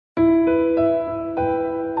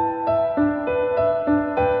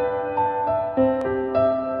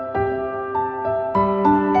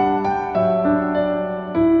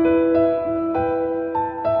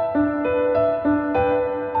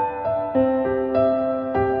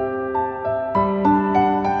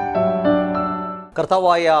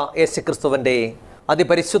കർത്താവായ യേശുക്രിസ്തുവിൻ്റെ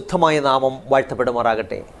അതിപരിശുദ്ധമായ നാമം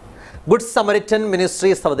വാഴ്ത്തപ്പെടുമാറാകട്ടെ. ഗുഡ് സമരിറ്റൻ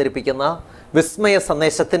മിനിസ്ട്രീസ് അവതരിപ്പിക്കുന്ന വിസ്മയ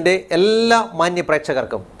സന്ദേശത്തിൻ്റെ എല്ലാ മാന്യ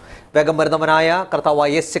പ്രേക്ഷകർക്കും വേഗം വരുന്നവനായ കർത്താവായ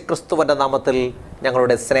യേശുക്രിസ്തുവിൻ്റെ നാമത്തിൽ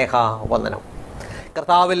ഞങ്ങളുടെ സ്നേഹ വന്ദനം.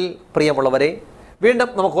 കർത്താവിൽ പ്രിയമുള്ളവരെ, വീണ്ടും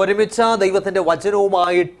നമുക്ക് ഒരുമിച്ച് ദൈവത്തിൻ്റെ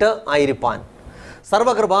വചനവുമായിട്ട് ആയിരിക്കാൻ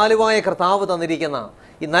സർവകൃപാലുവായ കർത്താവ് തന്നിരിക്കുന്ന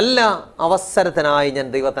ഈ നല്ല അവസരത്തിനായി ഞാൻ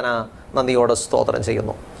ദൈവത്തിന് നന്ദിയോടെ സ്തോത്രം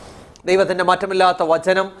ചെയ്യുന്നു. ദൈവത്തിൻ്റെ മാറ്റമില്ലാത്ത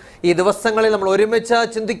വചനം ഈ ദിവസങ്ങളിൽ നമ്മൾ ഒരുമിച്ച്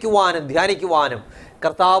ചിന്തിക്കുവാനും ധ്യാനിക്കുവാനും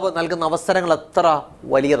കർത്താവ് നൽകുന്ന അവസരങ്ങൾ എത്ര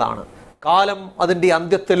വലിയതാണ്. കാലം അതിൻ്റെ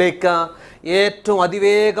അന്ത്യത്തിലേക്ക് ഏറ്റവും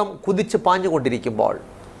അതിവേഗം കുതിച്ച് പാഞ്ഞുകൊണ്ടിരിക്കുമ്പോൾ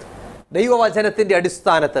ദൈവവചനത്തിൻ്റെ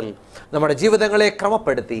അടിസ്ഥാനത്തിൽ നമ്മുടെ ജീവിതങ്ങളെ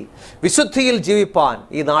ക്രമപ്പെടുത്തി വിശുദ്ധിയിൽ ജീവിപ്പാൻ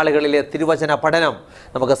ഈ നാളുകളിലെ തിരുവചന പഠനം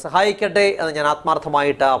നമുക്ക് സഹായിക്കട്ടെ എന്ന് ഞാൻ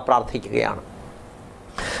ആത്മാർത്ഥമായിട്ട് പ്രാർത്ഥിക്കുകയാണ്.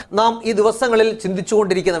 നാം ഈ ദിവസങ്ങളിൽ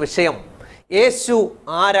ചിന്തിച്ചുകൊണ്ടിരിക്കുന്ന വിഷയം യേശു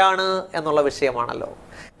ആരാണ് എന്നുള്ള വിഷയമാണല്ലോ.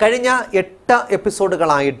 കഴിഞ്ഞ 8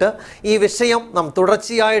 എപ്പിസോഡുകളായിട്ട് ഈ വിഷയം നാം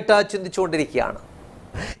തുടർച്ചയായിട്ട് ചിന്തിച്ചുകൊണ്ടിരിക്കുകയാണ്.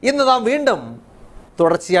 ഇന്ന് നാം വീണ്ടും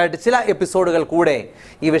തുടർച്ചയായിട്ട് ചില എപ്പിസോഡുകൾ കൂടെ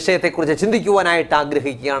ഈ വിഷയത്തെക്കുറിച്ച് ചിന്തിക്കുവാനായിട്ട്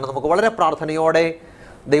ആഗ്രഹിക്കുകയാണ്. നമുക്ക് വളരെ പ്രാർത്ഥനയോടെ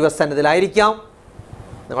ദൈവസന്നിധിയിലായിരിക്കാം.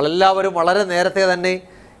 നിങ്ങളെല്ലാവരും വളരെ നേരത്തെ തന്നെ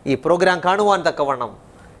ഈ പ്രോഗ്രാം കാണുവാൻ തക്കവണ്ണം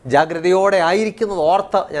ജാഗ്രതയോടെ ആയിരിക്കുന്നത്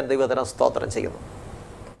ഓർത്ത് ഞാൻ ദൈവത്തിന് സ്തോത്രം ചെയ്യുന്നു.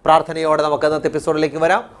 പ്രാർത്ഥനയോടെ നമുക്ക് ഇന്നത്തെ എപ്പിസോഡിലേക്ക്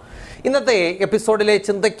വരാം. ഇന്നത്തെ എപ്പിസോഡിലെ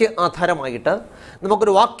ചിന്തയ്ക്ക് ആധാരമായിട്ട്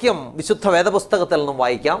നമുക്കൊരു വാക്യം വിശുദ്ധ വേദപുസ്തകത്തിൽ നിന്നും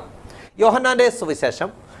വായിക്കാം. യോഹന്നാൻ്റെ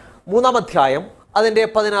സുവിശേഷം 3-ാം അധ്യായം അതിൻ്റെ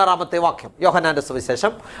 16-ാമത്തെ വാക്യം. യോഹന്നാൻ്റെ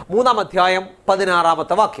സുവിശേഷം 3-ാം അധ്യായം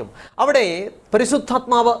 16-ാമത്തെ വാക്യം. അവിടെ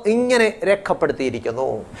പരിശുദ്ധാത്മാവ് ഇങ്ങനെ രേഖപ്പെടുത്തിയിരിക്കുന്നു: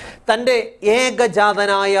 തൻ്റെ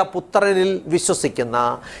ഏകജാതനായ പുത്രനിൽ വിശ്വസിക്കുന്ന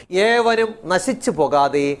ഏവനും നശിച്ചു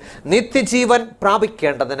പോകാതെ നിത്യജീവൻ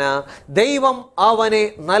പ്രാപിക്കേണ്ടതിന് ദൈവം അവനെ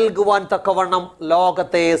നൽകുവാൻ തക്കവണ്ണം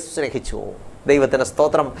ലോകത്തെ സ്നേഹിച്ചു. ദൈവത്തിന്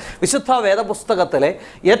സ്തോത്രം. വിശുദ്ധ വേദപുസ്തകത്തിലെ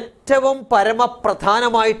ഏറ്റവും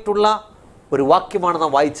പരമപ്രധാനമായിട്ടുള്ള ഒരു വാക്യമാണ്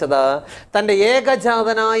നാം വായിച്ചത്. തൻ്റെ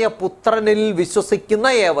ഏകജാതനായ പുത്രനിൽ വിശ്വസിക്കുന്ന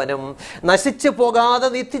ഏവനും നശിച്ചു പോകാതെ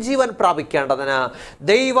നിത്യജീവൻ പ്രാപിക്കേണ്ടതിന്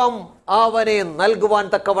ദൈവം അവനെ നൽകുവാൻ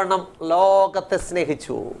തക്കവണ്ണം ലോകത്തെ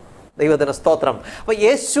സ്നേഹിച്ചു. ദൈവത്തിന് സ്തോത്രം. അപ്പോൾ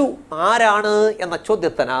യേശു ആരാണ് എന്ന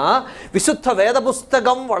ചോദ്യത്തിന് വിശുദ്ധ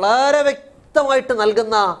വേദപുസ്തകം വളരെ വ്യക്തമായിട്ട്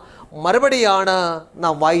നൽകുന്ന മറുപടിയാണ്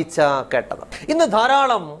നാം വായിച്ച കേട്ടത്. ഇന്ന്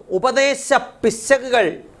ധാരാളം ഉപദേശ പിശകുകൾ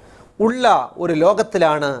ഉള്ള ഒരു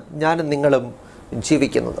ലോകത്തിലാണ് ഞാനും നിങ്ങളും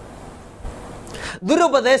ജീവിക്കുന്നത്.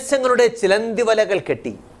 ദുരുപദേശങ്ങളുടെ ചിലന്തിവലകൾ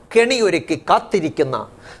കെട്ടി കെണിയൊരുക്കി കാത്തിരിക്കുന്ന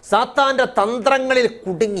സാത്താൻ്റെ തന്ത്രങ്ങളിൽ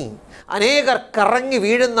കുടുങ്ങി അനേകർ കറങ്ങി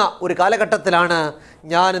വീഴുന്ന ഒരു കാലഘട്ടത്തിലാണ്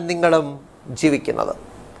ഞാനും നിങ്ങളും ജീവിക്കുന്നത്.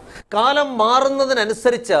 കാലം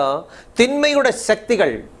മാറുന്നതിനനുസരിച്ച് തിന്മയുടെ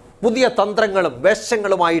ശക്തികൾ പുതിയ തന്ത്രങ്ങളും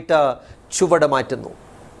വേഷങ്ങളുമായിട്ട് ചുവട് മാറ്റുന്നു.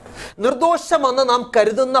 നിർദോഷമെന്ന് നാം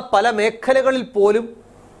കരുതുന്ന പല മേഖലകളിൽ പോലും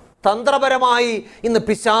തന്ത്രപരമായി ഇന്ന്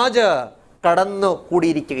പിശാച് കടന്നു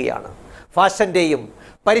കൂടിയിരിക്കുകയാണ്. ഫാഷൻ്റെയും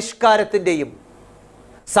പരിഷ്കാരത്തിൻ്റെയും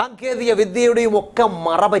സാങ്കേതിക വിദ്യയുടെയും ഒക്കെ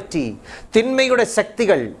മറപറ്റി തിന്മയുടെ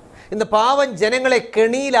ശക്തികൾ ഇന്ന് പാവം ജനങ്ങളെ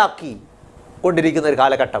കെണിയിലാക്കി കൊണ്ടിരിക്കുന്ന ഒരു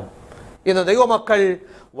കാലഘട്ടം. ഇന്ന് ദൈവമക്കൾ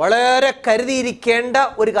വളരെ കരുതിയിരിക്കേണ്ട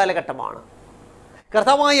ഒരു കാലഘട്ടമാണ്.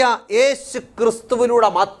 കർത്താവായ യേശു ക്രിസ്തുവിലൂടെ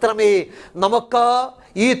മാത്രമേ നമുക്ക്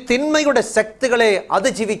ഈ തിന്മയുടെ ശക്തികളെ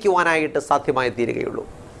അതിജീവിക്കുവാനായിട്ട് സാധ്യമായി തീരുകയുള്ളൂ.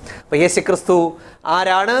 അപ്പോൾ യേശു ക്രിസ്തു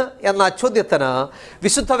ആരാണ് എന്ന ചോദ്യത്തിന്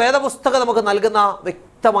വിശുദ്ധ വേദപുസ്തകം നമുക്ക് നൽകുന്ന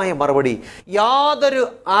വ്യക്തമായ മറുപടി: യാതൊരു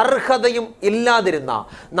അർഹതയും ഇല്ലാതിരുന്ന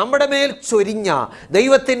നമ്മുടെ മേൽ ചൊരിഞ്ഞ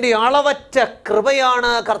ദൈവത്തിൻ്റെ അളവറ്റ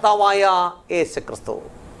കൃപയാണ് കർത്താവായ യേശു ക്രിസ്തു.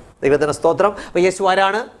 ദൈവത്തിന് സ്തോത്രം. അപ്പോൾ യേശു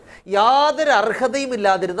ആരാണ്? യാതൊരു അർഹതയും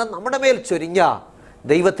ഇല്ലാതിരുന്ന നമ്മുടെ മേൽ ചൊരിഞ്ഞ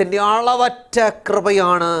ദൈവത്തിൻ്റെ അളവറ്റ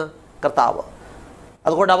കൃപയാണ് കർത്താവ്.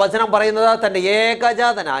 അതുകൊണ്ട് വചനം പറയുന്നത് തൻ്റെ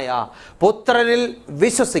ഏകജാതനായ പുത്രനിൽ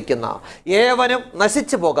വിശ്വസിക്കുന്ന ഏവനും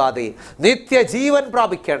നശിച്ചു പോകാതെ നിത്യജീവൻ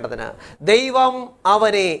പ്രാപിക്കേണ്ടതിന് ദൈവം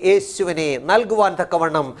അവനെ, യേശുവിനെ നൽകുവാൻ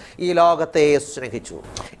തക്കവണ്ണം ഈ ലോകത്തെ സ്നേഹിച്ചു.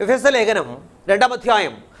 എഫെസ്യ ലേഖനം 2-ാം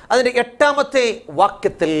അധ്യായം അതിൻ്റെ 8-ാമത്തെ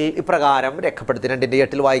വാക്യത്തിൽ ഇപ്രകാരം രേഖപ്പെടുത്തി.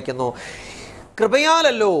 2:8 വായിക്കുന്നു: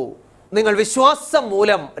 കൃപയാലല്ലോ നിങ്ങൾ വിശ്വാസം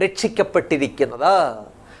മൂലം രക്ഷിക്കപ്പെട്ടിരിക്കുന്നത്,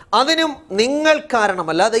 അതിനും നിങ്ങൾ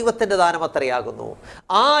കാരണമല്ല, ദൈവത്തിൻ്റെ ദാനം അത്രയാകുന്നു.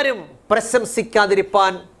 ആരും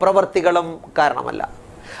പ്രശംസിക്കാതിരിപ്പാൻ പ്രവർത്തികളും കാരണമല്ല.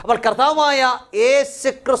 അപ്പോൾ കർത്താവായ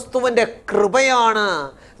യേശുക്രിസ്തുവിൻ്റെ കൃപയാണ്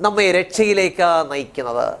നമ്മെ രക്ഷയിലേക്ക്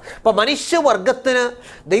നയിക്കുന്നത്. അപ്പോൾ മനുഷ്യവർഗത്തിന്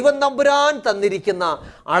ദൈവം തമ്പുരാൻ തന്നിരിക്കുന്ന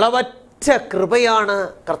അളവറ്റ കൃപയാണ്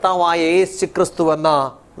കർത്താവായ യേശുക്രിസ്തു എന്ന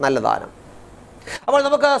നല്ല ദാനം. അപ്പോൾ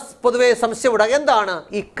നമുക്ക് പൊതുവെ സംശയമുണ്ടാകും, എന്താണ്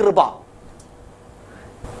ഈ കൃപ?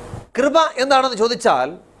 കൃപ എന്താണെന്ന് ചോദിച്ചാൽ,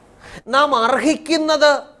 നാം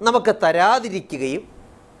അർഹിക്കുന്നത് നമുക്ക് തരാതിരിക്കുകയും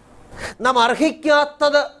നാം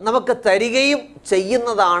അർഹിക്കാത്തത് നമുക്ക് തരികയും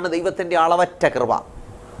ചെയ്യുന്നതാണ് ദൈവത്തിൻ്റെ അളവറ്റ കൃപ.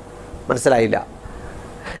 മനസ്സിലായില്ല?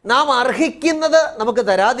 നാം അർഹിക്കുന്നത് നമുക്ക്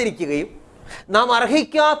തരാതിരിക്കുകയും നാം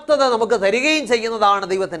അർഹിക്കാത്തത് നമുക്ക് തരികയും ചെയ്യുന്നതാണ്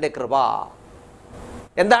ദൈവത്തിൻ്റെ കൃപ.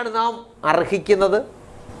 എന്താണ് നാം അർഹിക്കുന്നത്?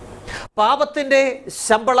 പാപത്തിൻ്റെ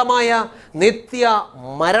ശമ്പളമായ നിത്യ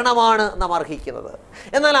മരണമാണ് നാം അർഹിക്കുന്നത്.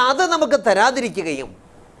 എന്നാൽ അത് നമുക്ക് തരാതിരിക്കുകയും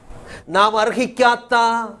നാം അർഹിക്കാത്ത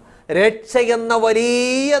രക്ഷയെന്ന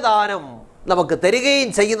വലിയ ദാനം നമുക്ക് തരികയും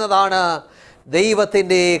ചെയ്യുന്നതാണ്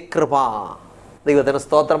ദൈവത്തിൻ്റെ കൃപ. ദൈവത്തിന്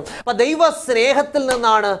സ്തോത്രം. അപ്പം ദൈവസ്നേഹത്തിൽ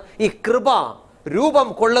നിന്നാണ് ഈ കൃപ രൂപം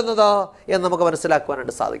കൊള്ളുന്നത് എന്ന് നമുക്ക്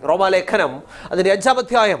മനസ്സിലാക്കുവാനായിട്ട് സാധിക്കും. റോമാലേഖനം അതിൻ്റെ 5-ാം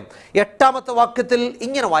അധ്യായം 8-ാമത്തെ വാക്യത്തിൽ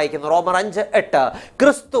ഇങ്ങനെ വായിക്കുന്നു. റോമർ 5:8,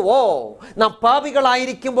 ക്രിസ്തുവോ നാം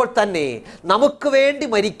പാപികളായിരിക്കുമ്പോൾ തന്നെ നമുക്ക് വേണ്ടി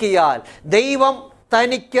മരിക്കയാൽ ദൈവം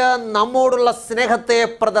തനിക്ക് നമ്മോടുള്ള സ്നേഹത്തെ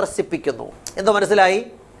പ്രദർശിപ്പിക്കുന്നു. എന്താ മനസ്സിലായി?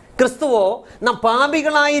 ക്രിസ്തുവോ നാം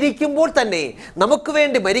പാപികളായിരിക്കുമ്പോൾ തന്നെ നമുക്ക്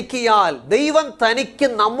വേണ്ടി മരിക്കയാൽ ദൈവം തനിക്ക്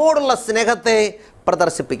നമ്മോടുള്ള സ്നേഹത്തെ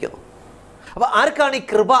പ്രദർശിപ്പിക്കുന്നു. അപ്പോൾ ആർക്കാണ് ഈ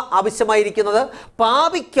കൃപ ആവശ്യമായിരിക്കുന്നത്?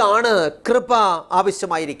 പാപിക്കാണ് കൃപ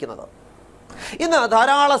ആവശ്യമായിരിക്കുന്നത്. ഇന്ന്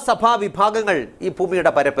ധാരാളം സഭാ വിഭാഗങ്ങൾ ഈ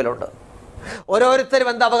ഭൂമിയുടെ പരപ്പിലുണ്ട്. ഓരോരുത്തരും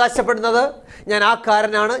എന്താ അവകാശപ്പെടുന്നത്? ഞാൻ ആ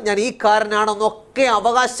കാരനാണ്, ഞാൻ ഈ കാരനാണെന്നൊക്കെ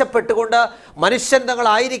അവകാശപ്പെട്ടുകൊണ്ട് മനുഷ്യൻ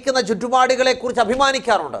തങ്ങളായിരിക്കുന്ന ചുറ്റുപാടുകളെക്കുറിച്ച്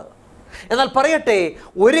അഭിമാനിക്കാറുണ്ട്. എന്നാൽ പറയട്ടെ,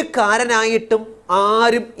 ഒരു കാരനായിട്ടും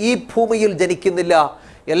ആരും ഈ ഭൂമിയിൽ ജനിക്കുന്നില്ല.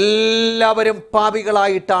 എല്ലാവരും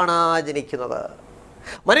പാപികളായിട്ടാണ് ജനിക്കുന്നത്.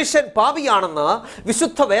 മനുഷ്യൻ പാപിയാണെന്ന്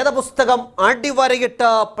വിശുദ്ധ വേദപുസ്തകം അടിവരയിട്ട്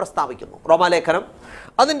പ്രസ്താവിക്കുന്നു. റോമാലേഖനം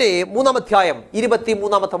അതിൻ്റെ 3-ാം അധ്യായം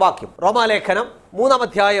 23-ാമത്തെ വാക്യം. റോമാലേഖനം 3-ാം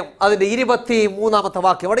അധ്യായം അതിൻ്റെ 23-ാമത്തെ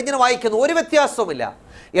വാക്യം. അവിടെ ഇങ്ങനെ വായിക്കുന്നു, ഒരു വ്യത്യാസവുമില്ല,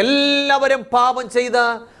 എല്ലാവരും പാപം ചെയ്ത്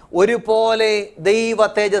ഒരുപോലെ ദൈവ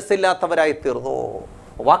തേജസ്സില്ലാത്തവരായി തീർന്നു.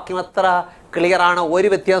 വാക്യം എത്ര ക്ലിയറാണ്! ഒരു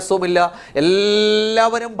വ്യത്യാസവുമില്ല,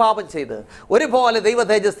 എല്ലാവരും പാപം ചെയ്ത് ഒരുപോലെ ദൈവ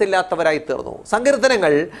തേജസ്സില്ലാത്തവരായി തീർന്നു.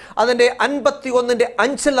 സങ്കീർത്തനങ്ങൾ അതിൻ്റെ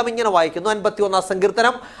 51:5 നാം ഇങ്ങനെ വായിക്കുന്നു. 51-ാം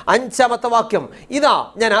സങ്കീർത്തനം 5-ാമത്തെ വാക്യം, ഇതാ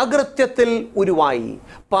ഞാൻ അകൃത്യത്തിൽ ഉരുവായി,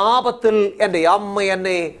 പാപത്തിൽ എൻ്റെ അമ്മ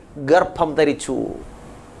എന്നെ ഗർഭം ധരിച്ചു.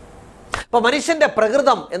 അപ്പൊ മനുഷ്യന്റെ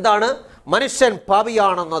പ്രകൃതം എന്താണ്? മനുഷ്യൻ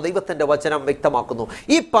പാപിയാണെന്ന് ദൈവത്തിൻ്റെ വചനം വ്യക്തമാക്കുന്നു.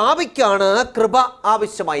 ഈ പാപിക്കാണ് കൃപ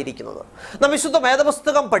ആവശ്യമായിരിക്കുന്നത്. നാം വിശുദ്ധ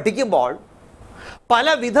വേദപുസ്തകം പഠിക്കുമ്പോൾ പല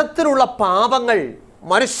വിധത്തിലുള്ള പാപങ്ങൾ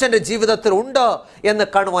മനുഷ്യൻ്റെ ജീവിതത്തിൽ ഉണ്ട് എന്ന്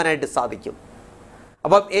കാണുവാനായിട്ട് സാധിക്കും.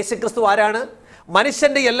 അപ്പം യേശുക്രിസ്തു ആരാണ്?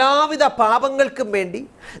 മനുഷ്യൻ്റെ എല്ലാവിധ പാപങ്ങൾക്കും വേണ്ടി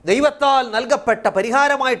ദൈവത്താൽ നൽകപ്പെട്ട,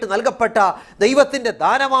 പരിഹാരമായിട്ട് നൽകപ്പെട്ട ദൈവത്തിൻ്റെ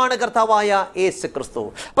ദാനമാണ് കർത്താവായ യേശുക്രിസ്തു.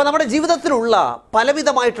 അപ്പം നമ്മുടെ ജീവിതത്തിലുള്ള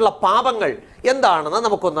പലവിധമായിട്ടുള്ള പാപങ്ങൾ എന്താണെന്ന്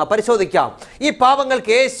നമുക്കൊന്ന് പരിശോധിക്കാം. ഈ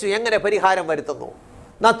പാപങ്ങൾക്ക് യേശു എങ്ങനെ പരിഹാരം വരുത്തുന്നു?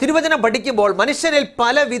 നാം തിരുവചനം പഠിക്കുമ്പോൾ മനുഷ്യനിൽ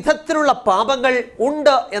പല വിധത്തിലുള്ള പാപങ്ങൾ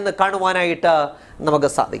ഉണ്ട് എന്ന് കാണുവാനായിട്ട് നമുക്ക്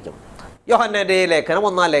സാധിക്കും. യോഹന്നാന്റെ ലേഖനം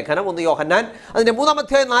 1-ാം ലേഖനം 1 യോഹന്നാൻ അതിൻ്റെ 3-ാം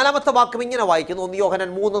അധ്യായം 4-ാമത്തെ വാക്യം ഇങ്ങനെ വായിക്കുന്നു. 1 യോഹന്നാൻ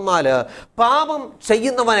 3:4, പാപം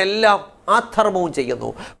ചെയ്യുന്നവനെല്ലാം അധർമ്മവും ചെയ്യുന്നു,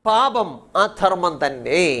 പാപം അധർമ്മം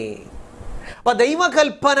തന്നെ. അപ്പൊ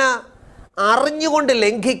ദൈവകൽപ്പന അറിഞ്ഞുകൊണ്ട്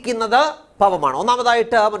ലംഘിക്കുന്നത് പാപമാണ്.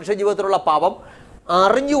 ഒന്നാമതായിട്ട് മനുഷ്യ ജീവിതത്തിലുള്ള പാപം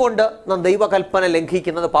അറിഞ്ഞുകൊണ്ട് നാം ദൈവകൽപ്പന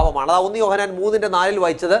ലംഘിക്കുന്നത് പാപമാണ്. അതാ 1 യോഹന്നാൻ 3:4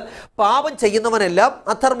 വായിച്ചത്, പാപം ചെയ്യുന്നവനെല്ലാം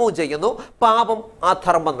അധർമ്മവും ചെയ്യുന്നു, പാപം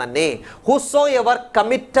അധർമ്മം തന്നെ. Whosoever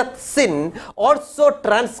committeth sin also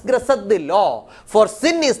transgresseth the law, for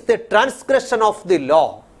sin is the transgression of the law.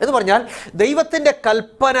 എന്ന് പറഞ്ഞാൽ ദൈവത്തിൻ്റെ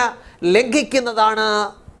കൽപ്പന ലംഘിക്കുന്നതാണ്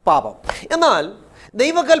പാപം. എന്നാൽ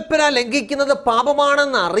ദൈവകൽപ്പന ലംഘിക്കുന്നത്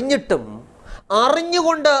പാപമാണെന്ന് അറിഞ്ഞിട്ടും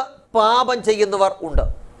അറിഞ്ഞുകൊണ്ട് പാപം ചെയ്യുന്നവർ ഉണ്ട്.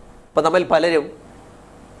 ഇപ്പം നമ്മൾ പലരും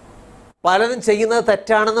ചെയ്യുന്നത്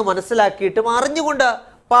തെറ്റാണെന്ന് മനസ്സിലാക്കിയിട്ടും അറിഞ്ഞുകൊണ്ട്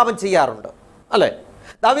പാപം ചെയ്യാറുണ്ട്, അല്ലേ?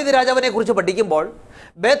 ദാവീദ് രാജാവിനെ കുറിച്ച് പഠിക്കുമ്പോൾ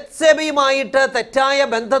ബത്ശേബയുമായിട്ട് തെറ്റായ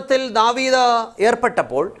ബന്ധത്തിൽ ദാവീദ്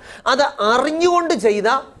ഏർപ്പെട്ടപ്പോൾ അത് അറിഞ്ഞുകൊണ്ട് ചെയ്ത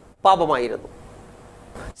പാപമായിരുന്നു.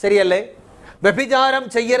 ശരിയല്ലേ? വ്യഭിചാരം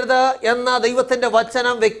ചെയ്യരുത് എന്ന ദൈവത്തിൻ്റെ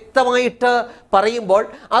വചനം വ്യക്തമായിട്ട് പറയുമ്പോൾ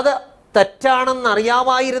അത് തെറ്റാണെന്ന്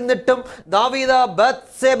അറിയാമായിരുന്നിട്ടും ദാവീദ്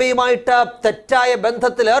ബത്ശേബയുമായിട്ട് തെറ്റായ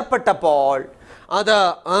ബന്ധത്തിൽ ഏർപ്പെട്ടപ്പോൾ അത്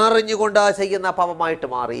അറിഞ്ഞുകൊണ്ട് ചെയ്യുന്ന പാപമായിട്ട്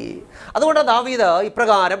മാറി. അതുകൊണ്ട് ദാവീദ്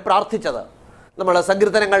ഇപ്രകാരം പ്രാർത്ഥിച്ചത്. നമ്മൾ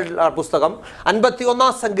സങ്കീർത്തനങ്ങൾ പുസ്തകം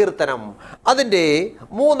 51-ാം സങ്കീർത്തനം അതിൻ്റെ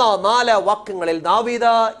 3-4 വാക്യങ്ങളിൽ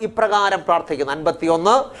ദാവീദ് ഇപ്രകാരം പ്രാർത്ഥിക്കുന്നു.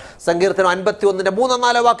 51 സങ്കീർത്തനം 51-ന്റെ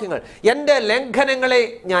 3-4 വാക്യങ്ങൾ, എൻ്റെ ലംഘനങ്ങളെ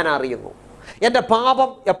ഞാൻ അറിയുന്നു, എൻ്റെ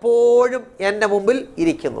പാപം എപ്പോഴും എൻ്റെ മുമ്പിൽ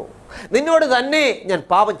ഇരിക്കുന്നു, നിന്നോട് തന്നെ ഞാൻ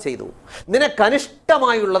പാപം ചെയ്തു,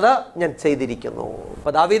 നിനക്കനിഷ്ടമായുള്ളത് ഞാൻ ചെയ്തിരിക്കുന്നു.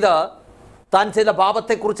 അപ്പോൾ ദാവീദ് താൻ ചെയ്ത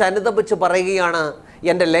പാപത്തെക്കുറിച്ച് അനുതപിച്ച് പറയുകയാണ്,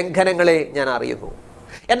 എൻ്റെ ലംഘനങ്ങളെ ഞാൻ അറിയുന്നു,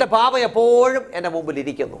 എൻ്റെ പാപം എപ്പോഴും എൻ്റെ മുമ്പിൽ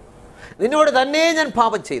ഇരിക്കുന്നു, നിന്നോട് തന്നെ ഞാൻ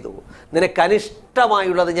പാപം ചെയ്തു,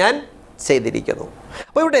 നിനക്കനിഷ്ടമായുള്ളത് ഞാൻ ചെയ്തിരിക്കുന്നു.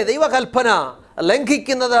 അപ്പോൾ ഇവിടെ ദൈവകൽപ്പന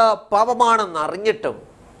ലംഘിക്കുന്നത് പാപമാണെന്ന് അറിഞ്ഞിട്ടും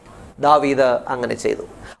ദാവീദ് അങ്ങനെ ചെയ്തു.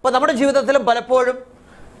 അപ്പോൾ നമ്മുടെ ജീവിതത്തിലും പലപ്പോഴും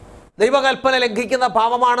ദൈവകൽപ്പന ലംഘിക്കുന്ന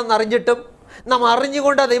പാപമാണെന്ന് അറിഞ്ഞിട്ടും നാം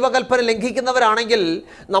അറിഞ്ഞുകൊണ്ട് ദൈവകൽപ്പന ലംഘിക്കുന്നവരാണെങ്കിൽ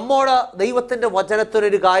നമ്മോട് ദൈവത്തിൻ്റെ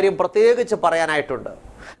വചനത്തിനൊരു കാര്യം പ്രത്യേകിച്ച് പറയാനായിട്ടുണ്ട്.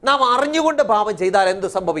 നാം അറിഞ്ഞുകൊണ്ട് പാപം ചെയ്താൽ എന്ത്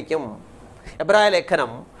സംഭവിക്കും? എബ്രായ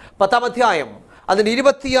ലേഖനം 10-ാം അധ്യായം അതിന്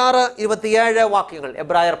 26-27 വാക്യങ്ങൾ.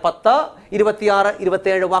 എബ്രായർ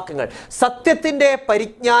 10:26-27 വാക്യങ്ങൾ. സത്യത്തിൻ്റെ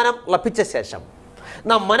പരിജ്ഞാനം ലഭിച്ച ശേഷം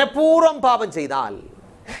നാം മനഃപൂർവ്വം പാപം ചെയ്താൽ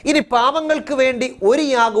ഇനി പാപങ്ങൾക്ക് വേണ്ടി ഒരു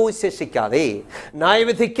യാഗവും ശേഷിക്കാതെ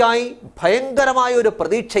ന്യായവിധിക്കായി ഭയങ്കരമായ ഒരു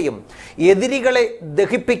പ്രതീക്ഷയും എതിരികളെ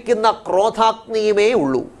ദഹിപ്പിക്കുന്ന ക്രോധാഗ്നിയുമേ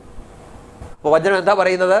ഉള്ളൂ. അപ്പോൾ വചനം എന്താ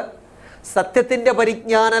പറയുന്നത്? സത്യത്തിൻ്റെ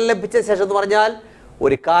പരിജ്ഞാനം ലഭിച്ച ശേഷം എന്ന് പറഞ്ഞാൽ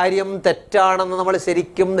ഒരു കാര്യം തെറ്റാണെന്ന് നമ്മൾ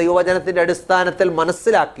ശരിക്കും ദൈവവചനത്തിൻ്റെ അടിസ്ഥാനത്തിൽ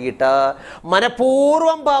മനസ്സിലാക്കിയിട്ട്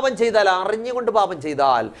മനഃപൂർവ്വം പാപം ചെയ്താൽ, അറിഞ്ഞുകൊണ്ട് പാപം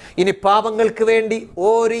ചെയ്താൽ ഇനി പാപങ്ങൾക്ക് വേണ്ടി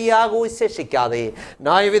ഒരു യാഗവും ശേഷിക്കാതെ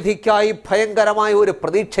ന്യായവിധിക്കായി ഭയങ്കരമായ ഒരു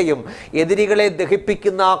പ്രതീക്ഷയും എതിരികളെ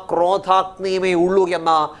ദഹിപ്പിക്കുന്ന ക്രോധാഗ്നിയുമേ ഉള്ളൂ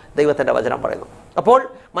എന്ന ദൈവത്തിൻ്റെ വചനം പറയുന്നു. അപ്പോൾ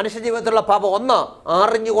മനുഷ്യജീവിതത്തിലുള്ള പാപം ഒന്ന്,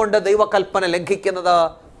 അറിഞ്ഞുകൊണ്ട് ദൈവകൽപ്പന ലംഘിക്കുന്നത്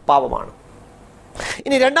പാപമാണ്.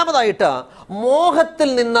 ഇനി രണ്ടാമതായിട്ട് മോഹത്തിൽ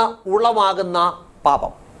നിന്ന് ഉളവാകുന്ന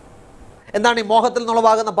പാപം. എന്താണ് ഈ മോഹത്തിൽ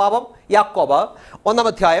നിന്നുളവാകുന്ന പാപം? യാക്കോബ് 1-ാം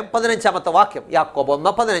അധ്യായം 15-ാമത്തെ വാക്യം. യാക്കോബ്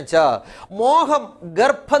 1:15. മോഹം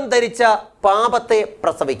ഗർഭം ധരിച്ച പാപത്തെ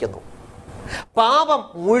പ്രസവിക്കുന്നു, പാപം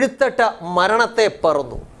മുഴുത്തിട്ട് മരണത്തെ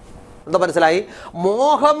പെറുന്നു. എന്താ മനസ്സിലായി?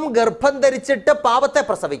 മോഹം ഗർഭം ധരിച്ചിട്ട് പാപത്തെ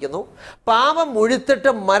പ്രസവിക്കുന്നു, പാപം മുഴുത്തിട്ട്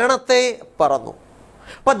മരണത്തെ പെറുന്നു.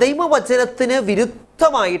 അപ്പം ദൈവവചനത്തിന്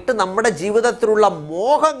വിരുദ്ധമായിട്ട് നമ്മുടെ ജീവിതത്തിലുള്ള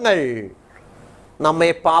മോഹങ്ങൾ നമ്മെ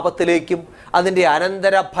പാപത്തിലേക്കും അതിൻ്റെ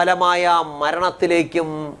അനന്തരഫലമായ മരണത്തിലേക്കും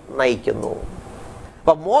നയിക്കുന്നു.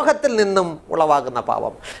 അപ്പം മോഹത്തിൽ നിന്നും ഉളവാകുന്ന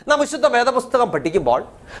പാപം. നാം വിശുദ്ധ വേദപുസ്തകം പഠിക്കുമ്പോൾ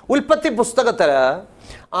ഉൽപ്പത്തി പുസ്തകത്തിൽ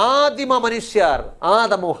ആദിമ മനുഷ്യർ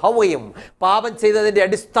ആദമും ഹവ്വയും പാപം ചെയ്തതിൻ്റെ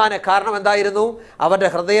അടിസ്ഥാന കാരണം എന്തായിരുന്നു? അവരുടെ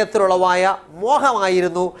ഹൃദയത്തിലുളവായ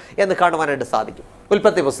മോഹമായിരുന്നു എന്ന് കാണുവാനായിട്ട് സാധിക്കും.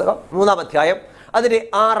 ഉൽപ്പത്തി പുസ്തകം 3-ാം അധ്യായം അതിൻ്റെ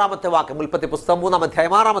 6-ാമത്തെ വാക്യം. ഉൽപ്പത്തി പുസ്തകം 3-ാം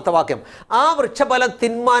അധ്യായം 6-ാമത്തെ വാക്യം. ആ വൃക്ഷഫലം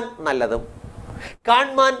തിന്മാൻ നല്ലതും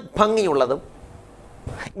കാൺമാൻ ഭംഗിയുള്ളതും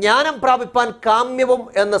ജ്ഞാനം പ്രാപിപ്പാൻ കാമ്യവും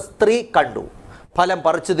എന്ന സ്ത്രീ കണ്ടു, ഫലം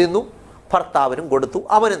പറിച്ചു തിന്നു, ഭർത്താവിനും കൊടുത്തു,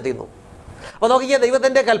 അവനും തിന്നു. അപ്പോൾ നോക്കിയ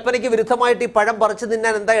ദൈവത്തിൻ്റെ കൽപ്പനയ്ക്ക് വിരുദ്ധമായിട്ട് ഈ പഴം പറിച്ചു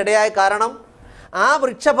തിന്നാൻ എന്താ ഇടയായ കാരണം? ആ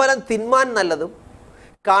വൃക്ഷഫലം തിന്മാൻ നല്ലതും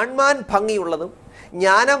കാൺമാൻ ഭംഗിയുള്ളതും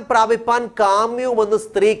ജ്ഞാനം പ്രാപിപ്പാൻ കാമ്യവുമെന്ന്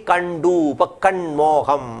സ്ത്രീ കണ്ടു. ഇപ്പം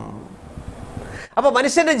കൺമോഹം. അപ്പോൾ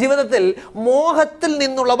മനുഷ്യൻ്റെ ജീവിതത്തിൽ മോഹത്തിൽ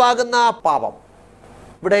നിന്നുളവാകുന്ന പാപം.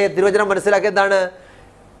 ഇവിടെ തിരുവചനം മനസ്സിലാക്കിയ എന്താണ്?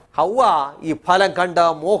 ഹവ്വ ഈ ഫലം കണ്ട്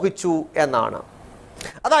മോഹിച്ചു എന്നാണ്.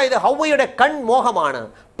 അതായത് ഹവ്വയുടെ കൺമോഹമാണ്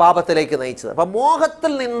പാപത്തിലേക്ക് നയിച്ചത്. അപ്പം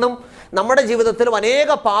മോഹത്തിൽ നിന്നും നമ്മുടെ ജീവിതത്തിലും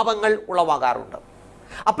അനേക പാപങ്ങൾ ഉളവാകാറുണ്ട്.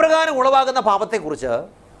 അപ്രകാരം ഉളവാകുന്ന പാപത്തെക്കുറിച്ച്,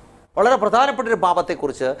 വളരെ പ്രധാനപ്പെട്ടൊരു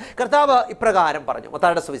പാപത്തെക്കുറിച്ച് കർത്താവ് ഇപ്രകാരം പറഞ്ഞു.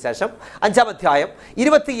 മത്തായിയുടെ സുവിശേഷം 5-ാം അധ്യായം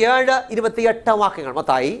 27-28 വാക്യങ്ങൾ.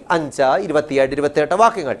 മത്തായി 5, 27, 28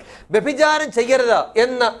 വാക്യങ്ങൾ. വ്യഭിചാരം ചെയ്യരുത്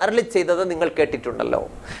എന്ന് അരുളി ചെയ്തത് നിങ്ങൾ കേട്ടിട്ടുണ്ടല്ലോ.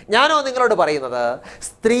 ഞാനോ നിങ്ങളോട് പറയുന്നത്,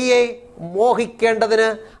 സ്ത്രീയെ മോഹിക്കേണ്ടതിന്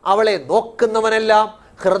അവളെ നോക്കുന്നവനെല്ലാം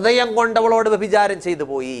ഹൃദയം കൊണ്ടവളോട് വ്യഭിചാരം ചെയ്തു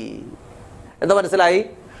പോയി. എന്താ മനസ്സിലായി?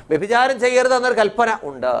 വ്യഭിചാരം ചെയ്യരുത് എന്നൊരു കൽപ്പന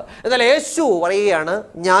ഉണ്ട്. എന്നാൽ യേശു പറയുകയാണ്,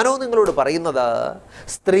 ഞാനോ നിങ്ങളോട് പറയുന്നത്,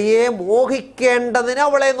 സ്ത്രീയെ മോഹിക്കേണ്ടതിന്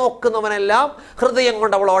അവളെ നോക്കുന്നവനെല്ലാം ഹൃദയം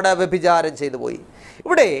കൊണ്ട് അവളോട് വ്യഭിചാരം ചെയ്തു പോയി.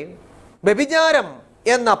 ഇവിടെ വ്യഭിചാരം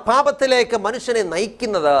എന്ന പാപത്തിലേക്ക് മനുഷ്യനെ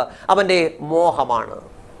നയിക്കുന്നത് അവൻ്റെ മോഹമാണ്.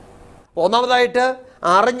 ഒന്നാമതായിട്ട്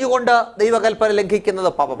അറിഞ്ഞുകൊണ്ട് ദൈവകൽപ്പന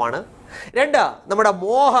ലംഘിക്കുന്നത് പാപമാണ്. 2, നമ്മുടെ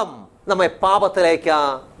മോഹം നമ്മെ പാപത്തിലേക്ക്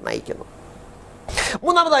നയിക്കുന്നു.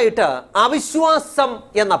 3-ാമതായിട്ട് അവിശ്വാസം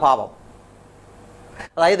എന്ന പാപം.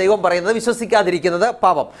 അതായത് ദൈവം പറയുന്നത് വിശ്വസിക്കാതിരിക്കുന്നത്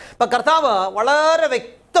പാപം. ഇപ്പം കർത്താവ് വളരെ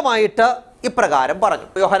വ്യക്തമായിട്ട് ഇപ്രകാരം പറഞ്ഞു.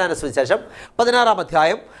 യോഹന്നാന്റെ സുവിശേഷം 16-ാം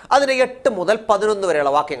അധ്യായം അതിന് 8 മുതൽ 11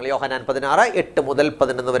 വരെയുള്ള വാക്യങ്ങൾ. യോഹന്നാൻ 16, 8 മുതൽ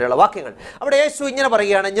 11 വരെയുള്ള വാക്യങ്ങൾ. അവിടെ യേശു ഇങ്ങനെ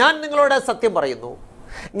പറയുകയാണ്, ഞാൻ നിങ്ങളോട് സത്യം പറയുന്നു,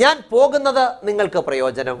 ഞാൻ പോകുന്നത് നിങ്ങൾക്ക്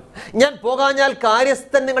പ്രയോജനം. ഞാൻ പോകാഞ്ഞാൽ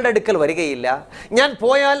കാര്യസ്ഥൻ നിങ്ങളുടെ അടുക്കൽ വരികയില്ല. ഞാൻ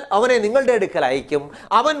പോയാൽ അവനെ നിങ്ങളുടെ അടുക്കൽ അയക്കും.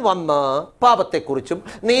 അവൻ വന്ന് പാപത്തെക്കുറിച്ചും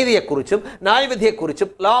നീതിയെക്കുറിച്ചും ന്യായവിധിയെക്കുറിച്ചും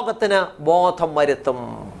ലോകത്തിന് ബോധം വരുത്തും.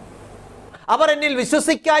 അവർ എന്നിൽ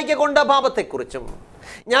വിശ്വസിക്കായ്ക കൊണ്ട് പാപത്തെക്കുറിച്ചും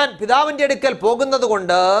ഞാൻ പിതാവിൻ്റെ അടുക്കൽ പോകുന്നത്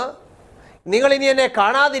കൊണ്ട് നിങ്ങൾ ഇനി എന്നെ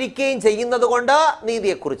കാണാതിരിക്കുകയും ചെയ്യുന്നത് കൊണ്ട്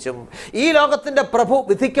നീതിയെക്കുറിച്ചും ഈ ലോകത്തിൻ്റെ പ്രഭു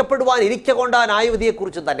വിധിക്കപ്പെടുവാൻ ഇരിക്കൊണ്ട്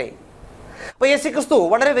ന്യായവിധിയെക്കുറിച്ചും തന്നെ. അപ്പോൾ യേശുക്രിസ്തു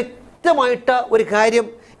വളരെ വ്യക്തമായിട്ട് ഒരു കാര്യം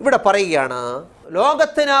ഇവിടെ പറയുകയാണ്.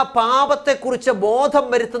 ലോകത്തിന് പാപത്തെക്കുറിച്ച് ബോധം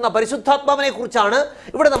വരുത്തുന്ന പരിശുദ്ധാത്മാവിനെ കുറിച്ചാണ്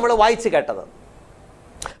ഇവിടെ നമ്മൾ വായിച്ചു കേട്ടത്.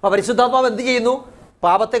 അപ്പോൾ പരിശുദ്ധാത്മാവ് എന്ത് ചെയ്യുന്നു?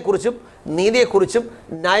 പാപത്തെക്കുറിച്ചും നീതിയെക്കുറിച്ചും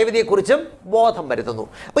ന്യായവിധിയെക്കുറിച്ചും ബോധം വരുത്തുന്നു.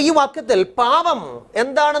 അപ്പോൾ ഈ വാക്യത്തിൽ പാപം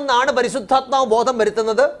എന്താണെന്നാണ് പരിശുദ്ധാത്മാവ് ബോധം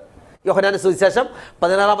വരുത്തുന്നത്. യോഹന്നാൻ സുവിശേഷം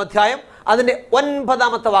 16-ാം അധ്യായം അതിൻ്റെ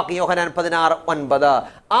 9-ാമത്തെ വാക്യം, യോഹന്നാൻ 16:9,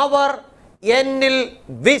 അവർ എന്നിൽ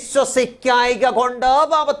വിശ്വസിക്കായിക കൊണ്ട്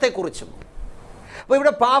പാപത്തെക്കുറിച്ചും. അപ്പോൾ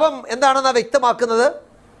ഇവിടെ പാപം എന്താണെന്ന് വ്യക്തമാക്കുന്നത്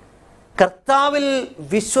കർത്താവിൽ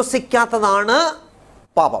വിശ്വസിക്കാത്തതാണ്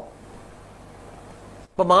പാപം.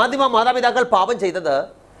 ഇപ്പം മാതാപിതാക്കൾ പാപം ചെയ്തത്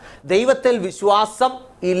ദൈവത്തിൽ വിശ്വാസം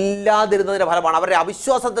ഇല്ലാതിരുന്നതിൻ്റെ ഫലമാണ്. അവരുടെ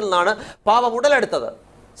അവിശ്വാസത്തിൽ നിന്നാണ് പാപം ഉടലെടുത്തത്.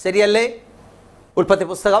 ശരിയല്ലേ? ഉൽപ്പത്തി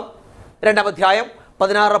പുസ്തകം 2-ാം അധ്യായം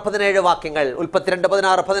 16-17 വാക്യങ്ങൾ. ഉൽപ്പത്തി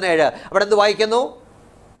 2:16-17 അവിടെ എന്ത് വായിക്കുന്നു?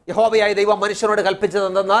 യഹോവയായ ദൈവം മനുഷ്യനോട് കൽപ്പിച്ചത്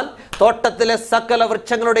എന്തെന്നാൽ, തോട്ടത്തിലെ സകല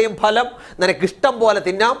വൃക്ഷങ്ങളുടെയും ഫലം നിനക്കിഷ്ടം പോലെ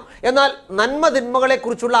തിന്നാം, എന്നാൽ നന്മ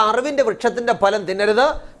തിന്മകളെക്കുറിച്ചുള്ള അറിവിൻ്റെ വൃക്ഷത്തിൻ്റെ ഫലം തിന്നരുത്,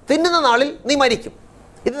 തിന്നുന്ന നാളിൽ നീ മരിക്കും.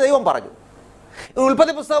 ഇത് ദൈവം പറഞ്ഞു.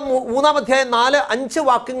 ഉൽപ്പത്തി പുസ്തകം 3-ാം അധ്യായം 4-5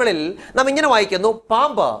 വാക്യങ്ങളിൽ നാം ഇങ്ങനെ വായിക്കുന്നു,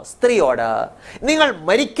 പാമ്പ് സ്ത്രീയോട്, നിങ്ങൾ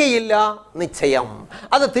മരിക്കയില്ല നിശ്ചയം,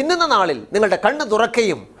 അത് തിന്നുന്ന നാളിൽ നിങ്ങളുടെ കണ്ണ്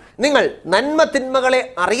തുറക്കുകയും നിങ്ങൾ നന്മ തിന്മകളെ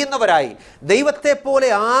അറിയുന്നവരായി ദൈവത്തെ പോലെ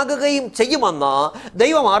ആകുകയും ചെയ്യുമെന്ന്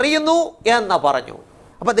ദൈവം അറിയുന്നു എന്ന് പറഞ്ഞു.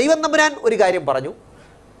 അപ്പം ദൈവം തമ്പുരാൻ ഒരു കാര്യം പറഞ്ഞു,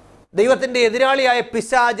 ദൈവത്തിൻ്റെ എതിരാളിയായ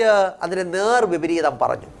പിശാച് അതിന് നേർ വിപരീതം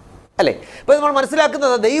പറഞ്ഞു. അല്ലേ? അപ്പോൾ നമ്മൾ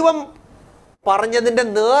മനസ്സിലാക്കുന്നത് ദൈവം പറഞ്ഞതിൻ്റെ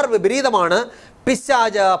നേർ വിപരീതമാണ്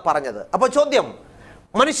പിശാച് പറഞ്ഞത്. അപ്പോൾ ചോദ്യം,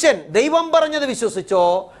 മനുഷ്യൻ ദൈവം പറഞ്ഞത് വിശ്വസിച്ചോ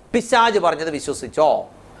പിശാച് പറഞ്ഞത് വിശ്വസിച്ചോ?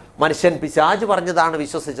 മനുഷ്യൻ പിശാച് പറഞ്ഞതാണ്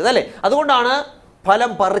വിശ്വസിച്ചത്. അല്ലേ? അതുകൊണ്ടാണ്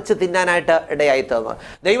ഫലം പറിച്ച് തിന്നാനായിട്ട് ഇടയായിത്തത്.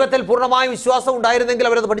 ദൈവത്തിൽ പൂർണ്ണമായ വിശ്വാസം ഉണ്ടായിരുന്നെങ്കിൽ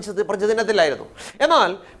അവരത് പറിച്ച് തിന്നത്തില്ലായിരുന്നു. എന്നാൽ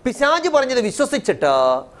പിശാച് പറഞ്ഞത് വിശ്വസിച്ചിട്ട്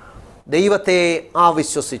ദൈവത്തെ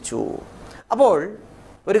അവിശ്വസിച്ചു. അപ്പോൾ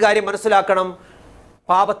ഒരു കാര്യം മനസ്സിലാക്കണം,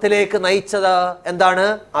 പാപത്തിലേക്ക് നയിച്ചത് എന്താണ്?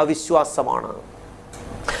 അവിശ്വാസമാണ്.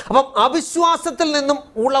 അപ്പം അവിശ്വാസത്തിൽ നിന്നും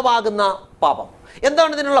ഉളവാകുന്ന പാപം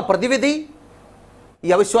എന്താണ്? ഇതിനുള്ള പ്രതിവിധി? ഈ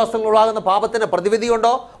അവിശ്വാസത്തിൽ ഉളവാകുന്ന പാപത്തിന് പ്രതിവിധി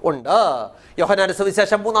ഉണ്ടോ? ഉണ്ട്. യോഹന്നാൻ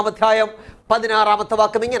സുവിശേഷം 3-ാം അധ്യായം 16-ാമത്തെ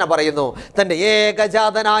വാക്യം ഇങ്ങനെ പറയുന്നു, തൻ്റെ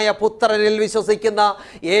ഏകജാതനായ പുത്രനിൽ വിശ്വസിക്കുന്ന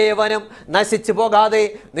ഏവനും നശിച്ചു പോകാതെ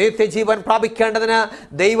നിത്യജീവൻ പ്രാപിക്കേണ്ടതിന്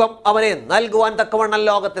ദൈവം അവനെ നൽകുവാൻ തക്കവണ്ണം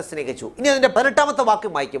ലോകത്തെ സ്നേഹിച്ചു. ഇനി അതിൻ്റെ 18-ാമത്തെ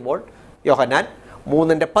വാക്യം വായിക്കുമ്പോൾ യോഹന്നാൻ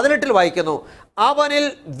 3:18 വായിക്കുന്നു, അവനിൽ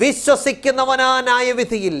വിശ്വസിക്കുന്നവന്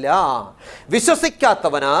ന്യായവിധിയില്ല,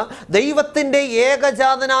 വിശ്വസിക്കാത്തവന് ദൈവത്തിൻ്റെ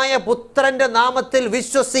ഏകജാതനായ പുത്രന്റെ നാമത്തിൽ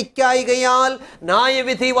വിശ്വസിക്കായികയാൽ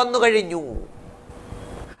ന്യായവിധി വന്നു കഴിഞ്ഞു.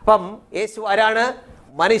 അപ്പം യേശു ആരാണ്?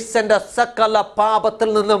 മനുഷ്യന്റെ സകല പാപത്തിൽ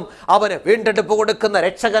നിന്നും അവന് വീണ്ടെടുപ്പ് കൊടുക്കുന്ന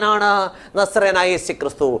രക്ഷകനാണ് നസറേനായ യേശു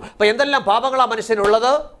ക്രിസ്തു. അപ്പൊ എന്തെല്ലാം പാപങ്ങളാണ്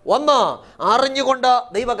മനുഷ്യനുള്ളത്? 1, അറിഞ്ഞുകൊണ്ട്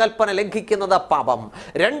ദൈവകൽപ്പന ലംഘിക്കുന്നത് പാപം.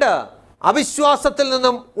 2, അവിശ്വാസത്തിൽ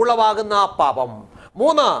നിന്നും ഉളവാകുന്ന പാപം.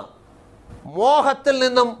 3, മോഹത്തിൽ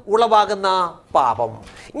നിന്നും ഉളവാകുന്ന പാപം.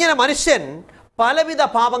 ഇങ്ങനെ മനുഷ്യൻ പലവിധ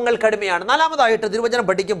പാപങ്ങൾ കടിമയാണ്. 4-മതായിട്ട് തിരുവചനം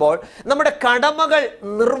പഠിക്കുമ്പോൾ നമ്മുടെ കടമകൾ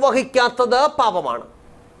നിർവഹിക്കാത്തത് പാപമാണ്.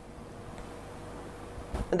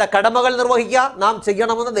 എന്താ കടമകൾ നിർവഹിക്കുക? നാം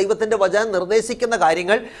ചെയ്യണമെന്ന് ദൈവത്തിൻ്റെ വചനം നിർദ്ദേശിക്കുന്ന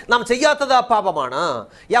കാര്യങ്ങൾ നാം ചെയ്യാത്തത് പാപമാണ്.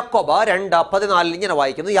 യാക്കോബ് 2:14 ഇങ്ങനെ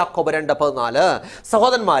വായിക്കുന്നു. യാക്കോബ് 2:14,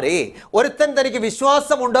 സഹോദരന്മാരെ, ഒരുത്തൻ തനിക്ക്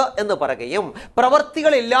വിശ്വാസമുണ്ട് എന്ന് പറയുകയും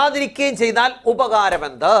പ്രവർത്തികൾ ഇല്ലാതിരിക്കുകയും ചെയ്താൽ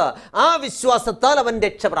ഉപകാരമെന്ത്? ആ വിശ്വാസത്താൽ അവൻ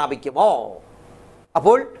രക്ഷ പ്രാപിക്കുമോ?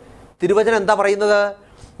 അപ്പോൾ തിരുവചനം എന്താ പറയുന്നത്?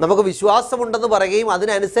 നമുക്ക് വിശ്വാസമുണ്ടെന്ന് പറയുകയും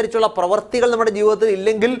അതിനനുസരിച്ചുള്ള പ്രവർത്തികൾ നമ്മുടെ ജീവിതത്തിൽ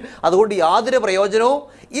ഇല്ലെങ്കിൽ അതുകൊണ്ട് യാതൊരു പ്രയോജനവും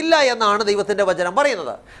ഇല്ല എന്നാണ് ദൈവത്തിൻ്റെ വചനം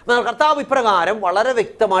പറയുന്നത്. എന്നാൽ കർത്താവ് ഇപ്രകാരം വളരെ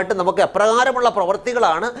വ്യക്തമായിട്ട് നമുക്ക് എപ്രകാരമുള്ള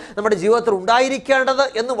പ്രവർത്തികളാണ് നമ്മുടെ ജീവിതത്തിൽ ഉണ്ടായിരിക്കേണ്ടത്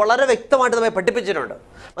എന്ന് വളരെ വ്യക്തമായിട്ട് നമ്മെ പഠിപ്പിച്ചിട്ടുണ്ട്.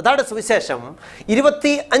 മത്തായിയുടെ സുവിശേഷം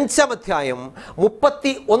 25-ാം അധ്യായം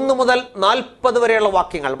 31 മുതൽ 40 വരെയുള്ള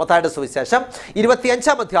വാക്യങ്ങൾ. മത്തായിയുടെ സുവിശേഷം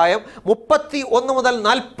 25-ാം അധ്യായം 31 മുതൽ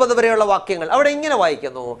 40 വരെയുള്ള വാക്യങ്ങൾ. അവിടെ ഇങ്ങനെ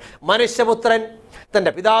വായിക്കുന്നു, മനുഷ്യപുത്രൻ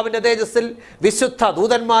തൻ്റെ പിതാവിൻ്റെ തേജസ്സിൽ വിശുദ്ധ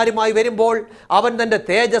ദൂതന്മാരുമായി വരുമ്പോൾ അവൻ തൻ്റെ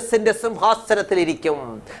തേജസ്സിൻ്റെ സിംഹാസനത്തിലിരിക്കും.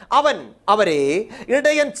 അവൻ അവരെ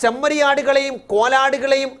ഇടയൻ ചെമ്മരിയാടുകളെയും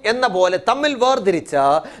കോലാടുകളെയും എന്ന പോലെ തമ്മിൽ വേർതിരിച്ച്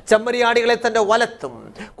ചെമ്മരിയാടുകളെ തൻ്റെ വലത്തും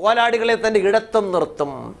കോലാടുകളെ തൻ്റെ ഇടത്തും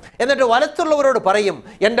നിർത്തും. എന്നിട്ട് വലത്തുള്ളവരോട് പറയും,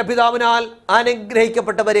 എൻ്റെ പിതാവിനാൽ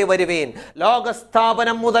അനുഗ്രഹിക്കപ്പെട്ടവരെ വരുവേൻ,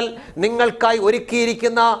 ലോകസ്ഥാപനം മുതൽ നിങ്ങൾക്കായി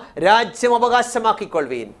ഒരുക്കിയിരിക്കുന്ന രാജ്യം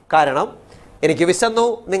അവകാശമാക്കിക്കൊള്ളുവീൻ. കാരണം എനിക്ക് വിശന്നു,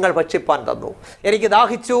 നിങ്ങൾ ഭക്ഷിപ്പാൻ തന്നു. എനിക്ക്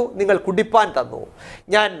ദാഹിച്ചു, നിങ്ങൾ കുടിപ്പാൻ തന്നു.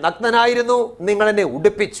 ഞാൻ നഗ്നനായിരുന്നു, നിങ്ങൾ എന്നെ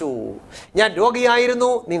ഉടുപ്പിച്ചു. ഞാൻ രോഗിയായിരുന്നു,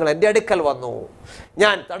 നിങ്ങൾ എൻ്റെ അടുക്കൽ വന്നു.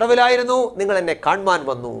 ഞാൻ തടവിലായിരുന്നു, നിങ്ങൾ എന്നെ കാണുവാൻ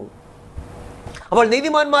വന്നു. അപ്പോൾ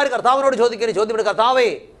നീതിമാന്മാർ കർത്താവിനോട് ചോദിക്കുന്ന ചോദ്യം, കർത്താവേ,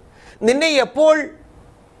 നിന്നെ എപ്പോൾ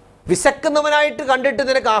വിശക്കുന്നവനായിട്ട് കണ്ടിട്ട്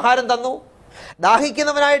നിനക്ക് ആഹാരം തന്നു,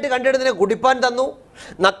 ദാഹിക്കുന്നവനായിട്ട് കണ്ടിട്ട് നിന്നെ കുടിപ്പാൻ തന്നു,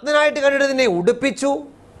 നഗ്നനായിട്ട് കണ്ടിട്ട് നിന്നെ ഉടുപ്പിച്ചു,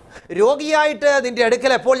 രോഗിയായിട്ട് നിന്റെ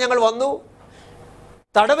അടുക്കൽ എപ്പോൾ ഞങ്ങൾ വന്നു?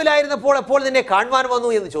 തടവിലായിരുന്നപ്പോൾ എപ്പോൾ നിന്നെ കാണുവാൻ വന്നു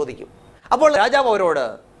എന്ന് ചോദിക്കും. അപ്പോൾ രാജാവ് അവരോട്,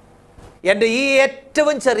 എൻ്റെ ഈ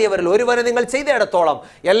ഏറ്റവും ചെറിയവരിൽ ഒരുവന് നിങ്ങൾ ചെയ്തിടത്തോളം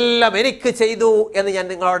എല്ലാം എനിക്ക് ചെയ്തു എന്ന് ഞാൻ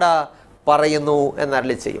നിങ്ങളോട് പറയുന്നു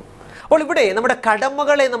എന്നരുളി ചെയ്യും. അപ്പോൾ ഇവിടെ നമ്മുടെ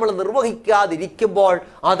കടമകളെ നമ്മൾ നിർവഹിക്കാതിരിക്കുമ്പോൾ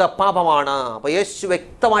അത് പാപമാണ്. അപ്പോൾ യേശു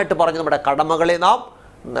വ്യക്തമായിട്ട് പറഞ്ഞു, നമ്മുടെ കടമകളെ നാം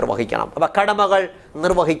നിർവഹിക്കണം. അപ്പം കടമകൾ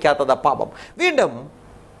നിർവഹിക്കാത്തത് പാപം. വീണ്ടും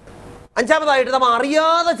അഞ്ചാമതായിട്ട് നാം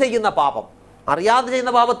അറിയാതെ ചെയ്യുന്ന പാപം. അറിയാതെ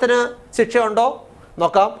ചെയ്യുന്ന പാപത്തിന് ശിക്ഷയുണ്ടോ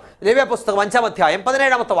നോക്കാം. ലേവ്യ പുസ്തകം 5-ാം അധ്യായം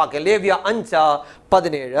 17-ാമത്തെ വാക്യം. ലേവ്യ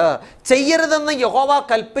 5:17. ചെയ്യരുതെന്ന് യഹോവ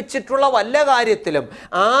കൽപ്പിച്ചിട്ടുള്ള വല്ല കാര്യത്തിലും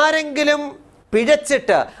ആരെങ്കിലും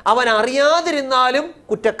പിഴച്ചിട്ട് അവൻ അറിയാതിരുന്നാലും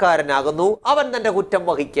കുറ്റക്കാരനാകുന്നു, അവൻ തൻ്റെ കുറ്റം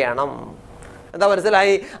വഹിക്കണം. എന്താ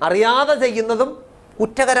മനസ്സിലായി? അറിയാതെ ചെയ്യുന്നതും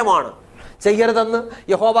കുറ്റകരമാണ്. ചെയ്യരുതെന്ന്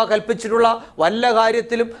യഹോവ കൽപ്പിച്ചിട്ടുള്ള വല്ല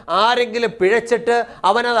കാര്യത്തിലും ആരെങ്കിലും പിഴച്ചിട്ട്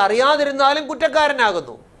അവനത് അറിയാതിരുന്നാലും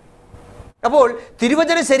കുറ്റക്കാരനാകുന്നു. അപ്പോൾ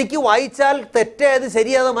തിരുവചനം ശരിക്കും വായിച്ചാൽ തെറ്റേത്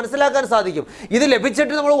ശരിയാതെ മനസ്സിലാക്കാൻ സാധിക്കും. ഇത്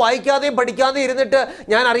ലഭിച്ചിട്ട് നമ്മൾ വായിക്കാതെയും പഠിക്കാതെയും ഇരുന്നിട്ട്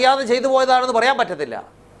ഞാൻ അറിയാതെ ചെയ്തു പോയതാണെന്ന് പറയാൻ പറ്റത്തില്ല.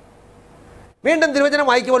 വീണ്ടും തിരുവചനം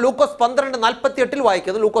വായിക്കുമ്പോൾ ലൂക്കോസ് 12:48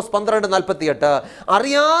 വായിക്കുന്നു. ലൂക്കോസ് 12:48.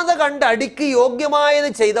 അറിയാതെ കണ്ട് അടിക്ക് യോഗ്യമായത്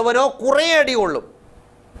ചെയ്തവനോ കുറേ അടി കൊള്ളും.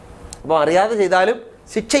 അപ്പോൾ അറിയാതെ ചെയ്താലും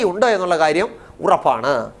ശിക്ഷയുണ്ട് എന്നുള്ള കാര്യം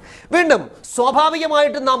ഉറപ്പാണ്. വീണ്ടും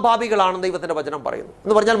സ്വാഭാവികമായിട്ടും നാം പാപികളാണെന്ന് ദൈവത്തിൻ്റെ വചനം പറയുന്നു.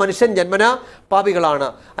 എന്ന് പറഞ്ഞാൽ മനുഷ്യൻ ജന്മന പാപികളാണ്.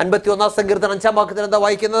 51-ാം സങ്കീർത്തനം 5-ാം വാക്യത്തിൽ എന്താ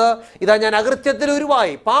വായിക്കുന്നത്? ഇതാ ഞാൻ അകൃത്യത്തിൽ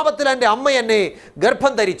ഉരുവായി, പാപത്തിൽ എൻ്റെ അമ്മ എന്നെ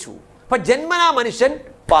ഗർഭം ധരിച്ചു. അപ്പം ജന്മനാ മനുഷ്യൻ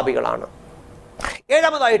പാപികളാണ്.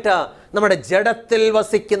 ഏഴാമതായിട്ട് നമ്മുടെ ജഡത്തിൽ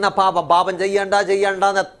വസിക്കുന്ന പാപം. പാപം ചെയ്യണ്ട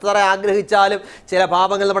എന്ന് എത്ര ആഗ്രഹിച്ചാലും ചില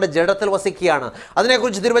പാപങ്ങൾ നമ്മുടെ ജഡത്തിൽ വസിക്കുകയാണ്.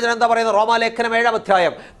 അതിനെക്കുറിച്ച് തിരുവചനം എന്താ പറയുന്നത്? റോമാലേഖനം 7-ാം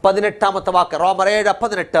അധ്യായം 18-ാമത്തെ വാക്ക്. റോമർ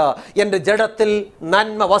 7:18. എൻ്റെ ജഡത്തിൽ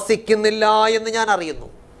നന്മ വസിക്കുന്നില്ല എന്ന് ഞാൻ അറിയുന്നു.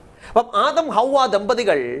 അപ്പം ആദം ഹൗവ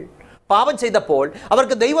ദമ്പതികൾ പാപം ചെയ്തപ്പോൾ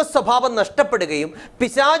അവർക്ക് ദൈവ സ്വഭാവം നഷ്ടപ്പെടുകയും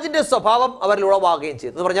പിശാചിൻ്റെ സ്വഭാവം അവരിൽ ഉളവാകുകയും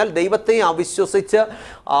ചെയ്തു. എന്ന് പറഞ്ഞാൽ ദൈവത്തെ അവിശ്വസിച്ച്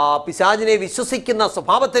പിശാചിനെ വിശ്വസിക്കുന്ന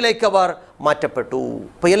സ്വഭാവത്തിലേക്ക് അവർ മാറ്റപ്പെട്ടു.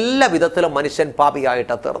 അപ്പോൾ എല്ലാ വിധത്തിലും മനുഷ്യൻ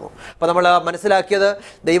പാപിയായിട്ട് തീർന്നു. അപ്പോൾ നമ്മൾ മനസ്സിലാക്കിയത്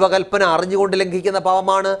ദൈവകൽപ്പന അറിഞ്ഞുകൊണ്ട് ലംഘിക്കുന്ന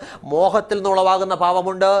പാപമാണ്, മോഹത്തിൽ നിന്നുളവാകുന്ന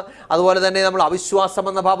പാപമുണ്ട്, അതുപോലെ തന്നെ നമ്മൾ അവിശ്വാസം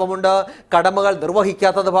എന്ന പാപമുണ്ട്, കടമകൾ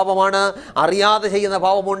നിർവഹിക്കാത്തത് പാപമാണ്, അറിയാതെ ചെയ്യുന്ന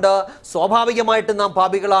പാപമുണ്ട്, സ്വാഭാവികമായിട്ടും നാം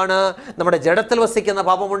പാപികളാണ്, നമ്മുടെ ജഡത്തിൽ വസിക്കുന്ന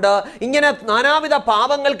പാപമുണ്ട്. ഇങ്ങനെ നാനാവിധ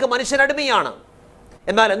പാപങ്ങൾക്ക് മനുഷ്യൻ അടിമയാണ്.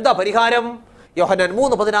 എന്നാൽ എന്താ പരിഹാരം? യോഹന്നാൻ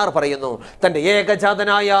 3:16 പറയുന്നു, തൻ്റെ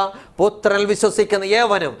ഏകജാതനായ പുത്രനിൽ വിശ്വസിക്കുന്ന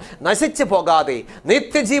ഏവനും നശിച്ചു പോകാതെ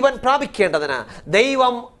നിത്യജീവൻ പ്രാപിക്കേണ്ടതിന്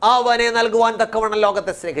ദൈവം അവനെ നൽകുവാൻ തക്കവണ്ണം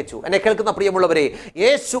ലോകത്തെ സ്നേഹിച്ചു. എന്നെ കേൾക്കുന്ന പ്രിയമുള്ളവരെ,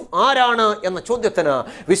 യേശു ആരാണ് എന്ന ചോദ്യത്തിന്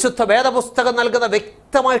വിശുദ്ധ വേദപുസ്തകം നൽകുന്ന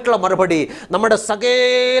വ്യക്തമായിട്ടുള്ള മറുപടി നമ്മുടെ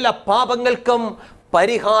സകല പാപങ്ങൾക്കും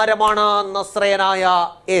പരിഹാരമാണ് നസ്രയനായ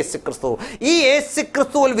യേശുക്രിസ്തു. ഈ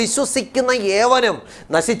യേശുക്രിസ്തുവിൽ വിശ്വസിക്കുന്ന ഏവനും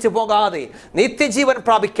നശിച്ചു പോകാതെ നിത്യജീവൻ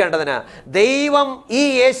പ്രാപിക്കേണ്ടതിന് ദൈവം ഈ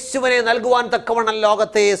യേശുവിനെ നൽകുവാൻ തക്കവണ്ണം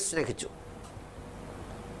ലോകത്തെ സ്നേഹിച്ചു.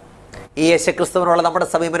 ഈ യേശുക്രിസ്തുവിനുള്ള നമ്മുടെ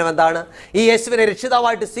സമീപനം എന്താണ്? ഈ യേശുവിനെ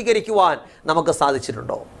രക്ഷിതാവായിട്ട് സ്വീകരിക്കുവാൻ നമുക്ക്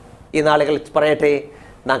സാധിച്ചിട്ടുണ്ടോ? ഈ നാളുകളിൽ പറയട്ടെ,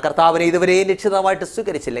 നാം കർത്താവിനെ ഇതുവരെയും രക്ഷിതാവായിട്ട്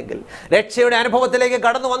സ്വീകരിച്ചില്ലെങ്കിൽ, രക്ഷയുടെ അനുഭവത്തിലേക്ക്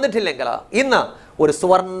കടന്നു വന്നിട്ടില്ലെങ്കിൽ, ഇന്ന് ഒരു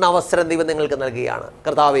സുവർണ്ണ അവസരം ദൈവം നിങ്ങൾക്ക് നൽകുകയാണ്.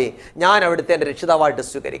 കർത്താവേ, ഞാൻ അവിടുത്തെ എൻ്റെ രക്ഷിതാവായിട്ട്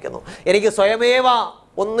സ്വീകരിക്കുന്നു. എനിക്ക് സ്വയമേവ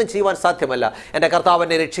ഒന്നും ചെയ്യുവാൻ സാധ്യമല്ല, എൻ്റെ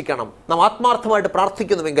കർത്താവിനെ രക്ഷിക്കണം. നാം ആത്മാർത്ഥമായിട്ട്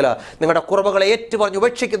പ്രാർത്ഥിക്കുന്നുവെങ്കിൽ, നിങ്ങളുടെ കുറവുകളെ ഏറ്റുപറഞ്ഞ്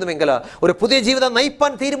ഉപേക്ഷിക്കുന്നുവെങ്കിൽ, ഒരു പുതിയ ജീവിതം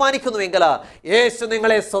നയിപ്പാൻ തീരുമാനിക്കുന്നുവെങ്കിൽ, യേശു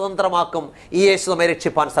നിങ്ങളെ സ്വതന്ത്രമാക്കും. ഈ യേശു നമ്മെ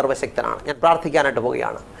രക്ഷിപ്പാൻ സർവ്വശക്തനാണ്. ഞാൻ പ്രാർത്ഥിക്കാനായിട്ട്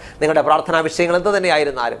പോവുകയാണ്. നിങ്ങളുടെ പ്രാർത്ഥനാ വിഷയങ്ങൾ എന്ത്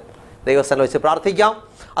തന്നെയായിരുന്നാലും ദൈവസ്ഥാനത്തിൽ വെച്ച് പ്രാർത്ഥിക്കാം.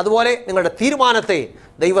 അതുപോലെ നിങ്ങളുടെ തീരുമാനത്തെ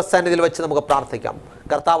ദൈവസ്ഥാനത്തിൽ വെച്ച് നമുക്ക് പ്രാർത്ഥിക്കാം.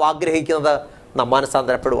 കർത്താവ് ആഗ്രഹിക്കുന്നത് നാം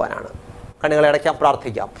മാനസാന്തരപ്പെടുവാനാണ്. കണ്ണുകളെ അടയ്ക്കാം,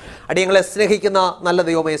 പ്രാർത്ഥിക്കാം. അടിയങ്ങളെ സ്നേഹിക്കുന്ന നല്ല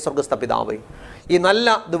ദൈവമേ, സ്വർഗ്ഗസ്ഥ പിതാവേ, ഈ നല്ല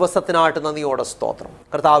ദിവസത്തിനായിട്ട് നന്ദിയോടെ സ്തോത്രം.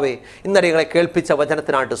 കർത്താവേ, ഇന്നടിയങ്ങളെ കേൾപ്പിച്ച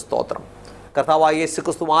വചനത്തിനായിട്ട് സ്തോത്രം. കർത്താവായ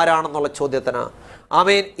യേശുക്രിസ്തു ആരാണെന്നുള്ള ചോദ്യത്തിന്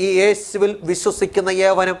ആമേൻ. ഈ യേശുവിൽ വിശ്വസിക്കുന്ന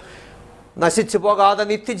ഏവനും നശിച്ചു പോകാതെ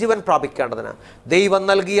നിത്യജീവൻ പ്രാപിക്കേണ്ടതിന് ദൈവം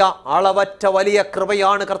നൽകിയ അളവറ്റ വലിയ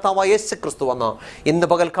കൃപയാണ് കർത്താവായ യേശുക്രിസ്തു എന്ന് ഇന്ന്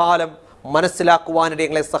പകൽക്കാലം മനസ്സിലാക്കുവാൻ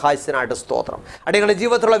അടിയങ്ങളെ സഹായിച്ചതിനായിട്ട് സ്തോത്രം. അടിയങ്ങളുടെ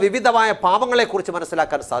ജീവിതത്തിലുള്ള വിവിധമായ പാപങ്ങളെക്കുറിച്ച്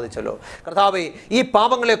മനസ്സിലാക്കാൻ സാധിച്ചല്ലോ. കർത്താവേ, ഈ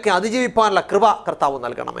പാപങ്ങളെയൊക്കെ അതിജീവിപ്പാനുള്ള കൃപ കർത്താവ്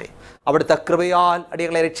നൽകണമേ. അവിടുത്തെ കൃപയാൽ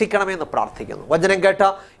അടിയങ്ങളെ രക്ഷിക്കണമേ എന്ന് പ്രാർത്ഥിക്കുന്നു. വചനം കേട്ട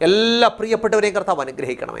എല്ലാ പ്രിയപ്പെട്ടവരെയും കർത്താവ്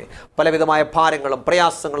അനുഗ്രഹിക്കണമേ. പലവിധമായ ഭാരങ്ങളും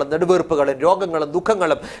പ്രയാസങ്ങളും നെടുവീർപ്പുകളും രോഗങ്ങളും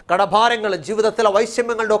ദുഃഖങ്ങളും കടഭാരങ്ങളും ജീവിതത്തിലെ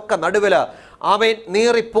വൈഷമ്യങ്ങളുടെ ഒക്കെ നടുവിൽ ആമേൻ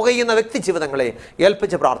നീറി പുകയുന്ന വ്യക്തി ജീവിതങ്ങളെ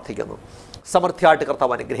ഏൽപ്പിച്ച് പ്രാർത്ഥിക്കുന്നു. സമൃദ്ധിയായിട്ട്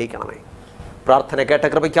കർത്താവ് അനുഗ്രഹിക്കണമേ. പ്രാർത്ഥന കേട്ട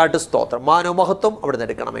കൃപയ്ക്കായിട്ട് സ്തോത്രം. മാനവ മഹത്വം അവിടുന്ന്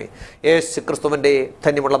എടുക്കണമേ. യേശു ക്രിസ്തുവിൻ്റെ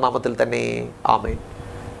ധന്യമുള്ള നാമത്തിൽ തന്നെ ആമേൻ.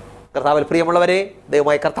 കർത്താവിൽ പ്രിയമുള്ളവരെ,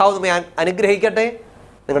 ദൈവമായ കർത്താവ് നമ്മെ അനുഗ്രഹിക്കട്ടെ.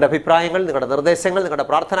 നിങ്ങളുടെ അഭിപ്രായങ്ങൾ, നിങ്ങളുടെ നിർദ്ദേശങ്ങൾ, നിങ്ങളുടെ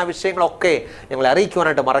പ്രാർത്ഥനാ വിഷയങ്ങളൊക്കെ ഞങ്ങളെ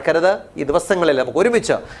അറിയിക്കുവാനായിട്ട് മറക്കരുത്. ഈ ദിവസങ്ങളിൽ നമുക്ക്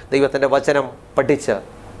ഒരുമിച്ച് ദൈവത്തിൻ്റെ വചനം പഠിച്ച്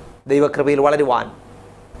ദൈവകൃപയിൽ വളരുവാൻ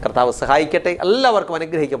കർത്താവ് സഹായിക്കട്ടെ. എല്ലാവർക്കും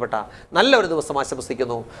അനുഗ്രഹിക്കപ്പെട്ട നല്ലൊരു ദിവസം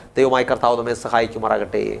ആശംസിക്കുന്നു. ദൈവമായ കർത്താവ് നമ്മെ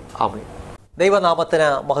സഹായിക്കുമാറാകട്ടെ. ആമേൻ. ദൈവനാമത്തിന്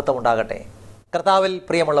മഹത്വം ഉണ്ടാകട്ടെ. കർത്താവിൽ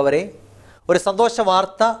പ്രിയമുള്ളവരെ, ഒരു സന്തോഷ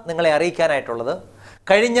വാർത്ത നിങ്ങളെ അറിയിക്കാനായിട്ടുള്ളത്,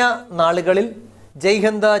 കഴിഞ്ഞ നാളുകളിൽ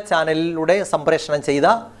ജയ്ഹിന്ദ് ചാനലിലൂടെ സംപ്രേഷണം ചെയ്ത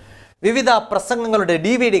വിവിധ പ്രസംഗങ്ങളുടെ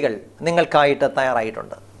DVD-കൾ നിങ്ങൾക്കായിട്ട്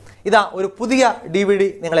തയ്യാറായിട്ടുണ്ട്. ഇതാ ഒരു പുതിയ DVD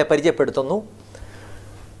നിങ്ങളെ പരിചയപ്പെടുത്തുന്നു.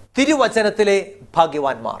 തിരുവചനത്തിലെ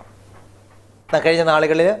ഭാഗ്യവാന്മാർ. കഴിഞ്ഞ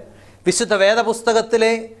നാളുകളിൽ വിശുദ്ധ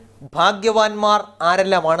വേദപുസ്തകത്തിലെ ഭാഗ്യവാന്മാർ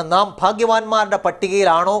ആരെല്ലാമാണ്, നാം ഭാഗ്യവാന്മാരുടെ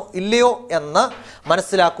പട്ടികയിലാണോ ഇല്ലയോ എന്ന്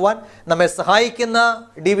മനസ്സിലാക്കുവാൻ നമ്മെ സഹായിക്കുന്ന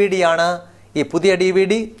DVD-യാണ് ഈ പുതിയ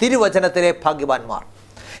DVD, തിരുവചനത്തിലെ ഭാഗ്യവാന്മാർ.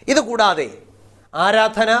 ഇതുകൂടാതെ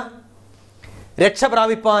ആരാധന, രക്ഷ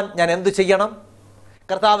പ്രാപിപ്പാൻ ഞാൻ എന്തു ചെയ്യണം,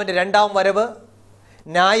 കർത്താവിൻ്റെ രണ്ടാം വരവ്,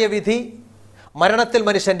 ന്യായവിധി, മരണത്തിൽ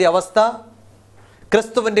മനുഷ്യൻ്റെ അവസ്ഥ,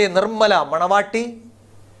 ക്രിസ്തുവിൻ്റെ നിർമ്മല മണവാട്ടി,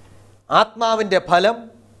 ആത്മാവിൻ്റെ ഫലം,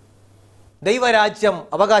 ദൈവരാജ്യം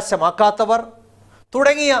അവകാശമാക്കാത്തവർ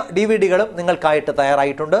തുടങ്ങിയ DVD-കളും നിങ്ങൾക്കായിട്ട്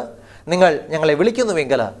തയ്യാറായിട്ടുണ്ട്. നിങ്ങൾ ഞങ്ങളെ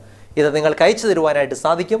വിളിക്കുന്നുവെങ്കിൽ ഇത് നിങ്ങൾക്ക് അയച്ചു തരുവാനായിട്ട്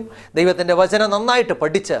സാധിക്കും. ദൈവത്തിൻ്റെ വചനം നന്നായിട്ട്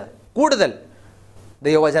പഠിച്ച് കൂടുതൽ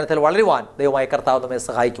ദൈവവചനത്തിൽ വളരുവാൻ ദൈവമായ കർത്താവ് നമ്മെ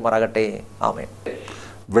സഹായിക്കുമാറാകട്ടെ. ആമേൻ.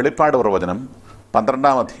 വെളിപ്പാട് പ്രവചനം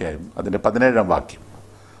 12-ാം അധ്യായം അതിൻ്റെ 17-ാം വാക്യം.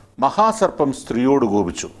 മഹാസർപ്പം സ്ത്രീയോട്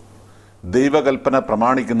കോപിച്ചു, ദൈവകൽപ്പന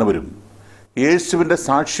പ്രമാണിക്കുന്നവരും യേശുവിൻ്റെ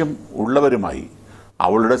സാക്ഷ്യം ഉള്ളവരുമായി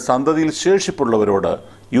അവളുടെ സന്തതിയിൽ ശേഷിപ്പുള്ളവരോട്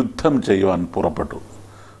യുദ്ധം ചെയ്യുവാൻ പുറപ്പെട്ടു.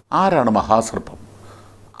 ആരാണ് മഹാസർപ്പം?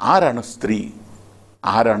 ആരാണ് സ്ത്രീ?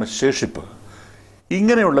 ആരാണ് ശേഷിപ്പ്?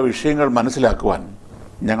 ഇങ്ങനെയുള്ള വിഷയങ്ങൾ മനസ്സിലാക്കുവാൻ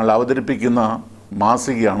ഞങ്ങൾ അവതരിപ്പിക്കുന്ന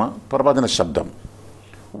മാസികയാണ് പ്രവചന ശബ്ദം.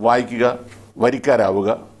 വായിക്കുക, വരിക്കാരാവുക,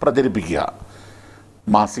 പ്രചരിപ്പിക്കുക.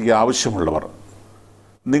 മാസിക ആവശ്യമുള്ളവർ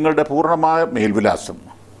നിങ്ങളുടെ പൂർണ്ണമായ മേൽവിലാസം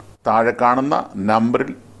താഴെ കാണുന്ന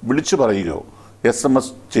നമ്പറിൽ വിളിച്ചു പറയുകയോ SMS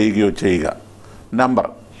ചെയ്യുകയോ ചെയ്യുക. നമ്പർ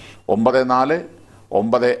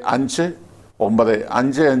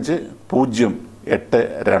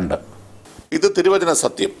 9495955082. ഇത് തിരുവചന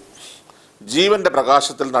സത്യം, ജീവന്റെ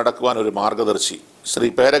പ്രകാശത്തിൽ നടക്കുവാൻ ഒരു മാർഗദർശി. ശ്രീ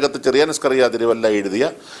പേരകത്ത് ചെറിയാനിസ്കറിയ തിരുവല്ല എഴുതിയ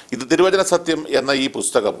ഇത് തിരുവചന സത്യം എന്ന ഈ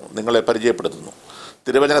പുസ്തകം നിങ്ങളെ പരിചയപ്പെടുത്തുന്നു.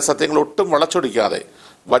 തിരുവചന സത്യങ്ങൾ ഒട്ടും വളച്ചൊടിക്കാതെ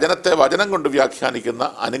വചനത്തെ വചനം കൊണ്ട് വ്യാഖ്യാനിക്കുന്ന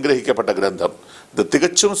അനുഗ്രഹിക്കപ്പെട്ട ഗ്രന്ഥം. ഇത്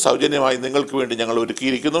തികച്ചും സൗജന്യമായി നിങ്ങൾക്ക് വേണ്ടി ഞങ്ങൾ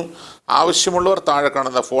ഒരുക്കിയിരിക്കുന്നു. ആവശ്യമുള്ളവർ താഴെ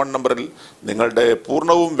കാണുന്ന ഫോൺ നമ്പറിൽ നിങ്ങളുടെ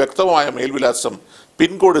പൂർണ്ണവും വ്യക്തവുമായ മേൽവിലാസം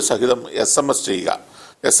പിൻകോഡ് സഹിതം SMS ചെയ്യുക.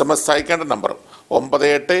 SMS അയക്കേണ്ട നമ്പർ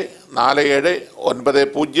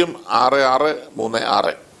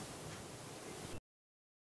 9847906636.